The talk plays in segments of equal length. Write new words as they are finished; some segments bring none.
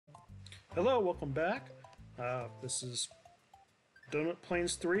Hello, welcome back. This is Donut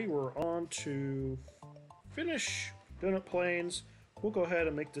Plains 3. We're on to finish Donut Plains. We'll go ahead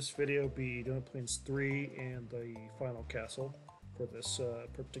and make this video be Donut Plains 3 and the final castle for this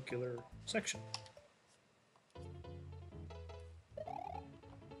particular section.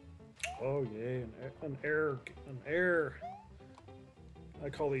 Oh yay, an air. I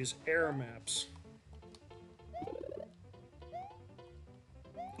call these air maps.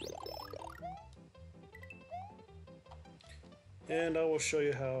 And I will show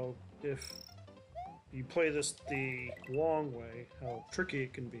you how, if you play this the long way, how tricky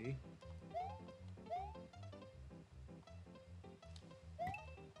it can be.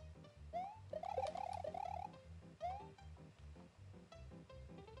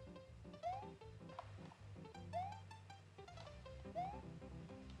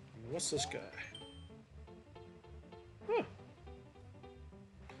 And what's this guy? Huh.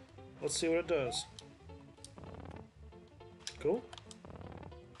 Let's see what it does. Cool.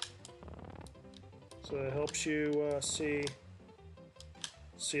 So it helps you see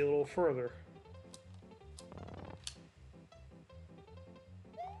a little further.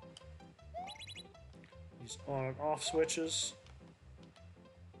 These on and off switches.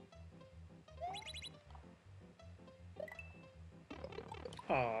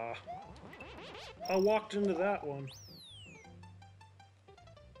 Ah, I walked into that one.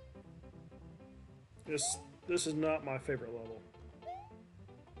 This is not my favorite level.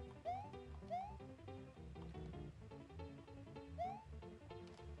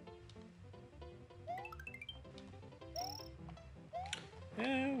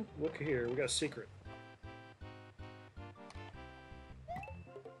 And look here, we got a secret.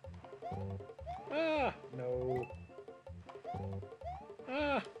 Ah, no.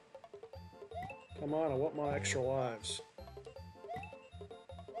 Ah! Come on, I want my extra lives.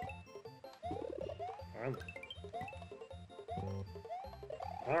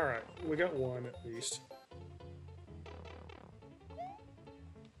 Alright, we got one at least.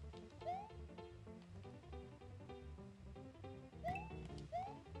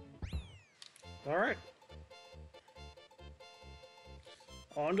 Alright.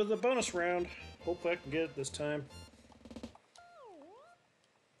 On to the bonus round. Hopefully I can get it this time.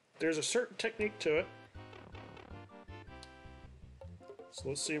 There's a certain technique to it. So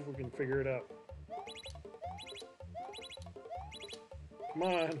let's see if we can figure it out. Come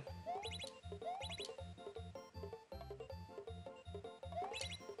on.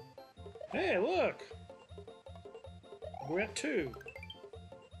 Hey, look! We got two.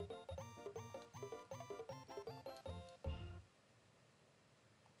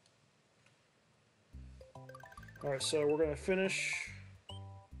 Alright, so we're gonna finish.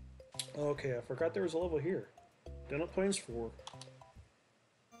 Okay, I forgot there was a level here. Donut Plains 4.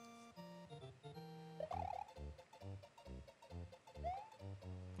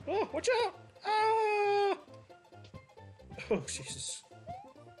 Oh, watch out! Ah! Oh, Jesus.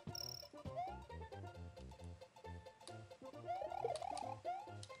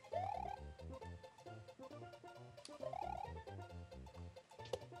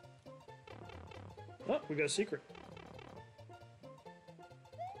 Oh, we got a secret.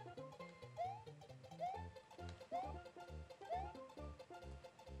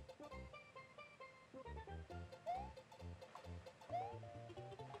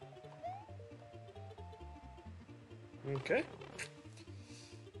 Okay.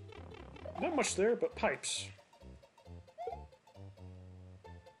 Not much there, but pipes.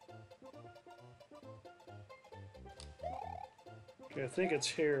 Okay, I think it's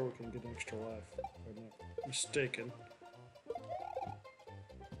here we can get an extra life, if I'm not mistaken.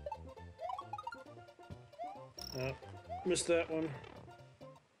 Missed that one.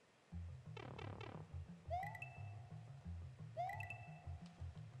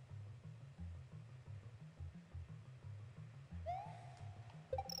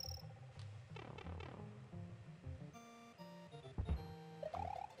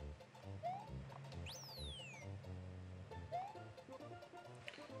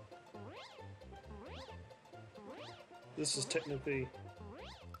 This is technically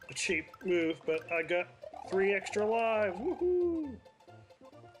a cheap move, but I got 3 extra lives! Woohoo!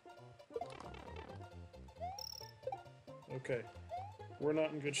 Okay. We're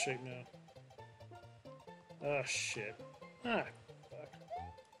not in good shape now. Ah, shit. Ah, fuck.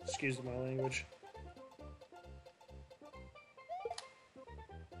 Excuse my language.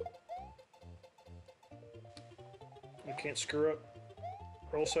 I can't screw up,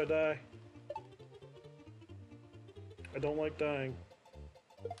 or else I die. I don't like dying.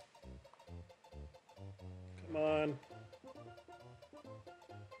 Come on.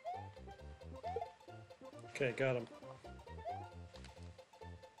 Okay, got him.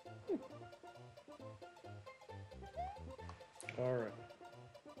 Alright.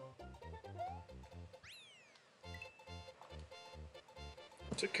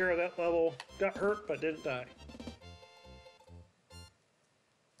 Took care of that level. Got hurt, but didn't die.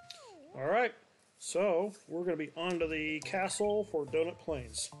 Alright, so we're going to be on to the castle for Donut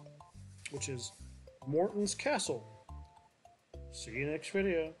Plains, which is Mortan's Castle. See you next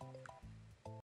video.